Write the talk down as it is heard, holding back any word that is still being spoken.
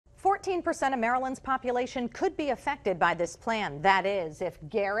14% of Maryland's population could be affected by this plan. That is, if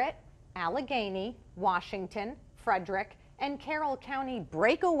Garrett, Allegany, Washington, Frederick, and Carroll County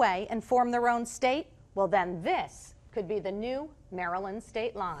break away and form their own state, well then this could be the new Maryland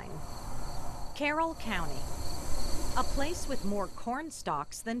state line. Carroll County, a place with more corn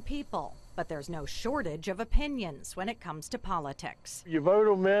stalks than people. But there's no shortage of opinions when it comes to politics. You vote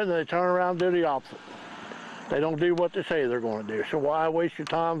them in and they turn around and do the opposite. They don't do what they say they're going to do, so why waste your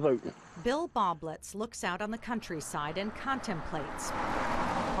time voting? Bill Boblitz looks out on the countryside and contemplates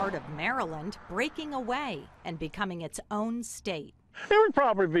part of Maryland breaking away and becoming its own state. It would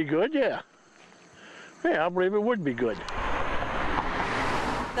probably be good, yeah. Yeah, I believe it would be good.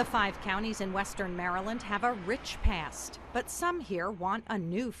 The 5 counties in western Maryland have a rich past, but some here want a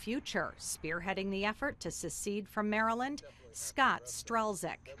new future. Spearheading the effort to secede from Maryland, Scott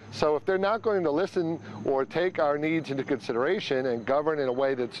Strzelczyk. So if they're not going to listen or take our needs into consideration and govern in a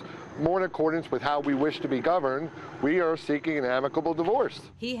way that's more in accordance with how we wish to be governed, we are seeking an amicable divorce.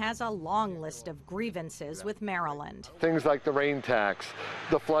 He has a long list of grievances with Maryland. Things like the rain tax,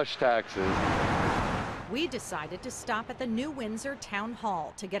 the flush taxes. We decided to stop at the New Windsor Town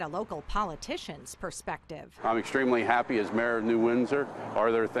Hall to get a local politician's perspective. I'm extremely happy as mayor of New Windsor.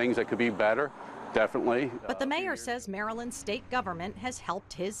 Are there things that could be better? Definitely. But the mayor says Maryland's state government has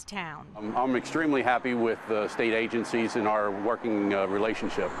helped his town. I'm extremely happy with the state agencies and our working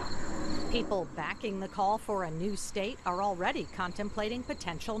relationship. People backing the call for a new state are already contemplating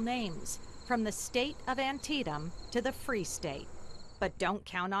potential names, from the state of Antietam to the Free State. But don't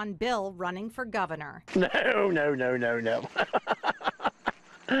count on Bill running for governor. No. I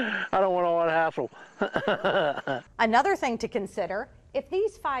don't want all that hassle. Another thing to consider, if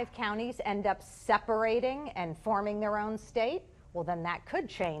these 5 counties end up separating and forming their own state, well then that could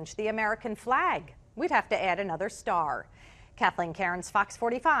change the American flag. We'd have to add another star. Kathleen Cairns, Fox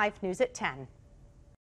 45, News at 10.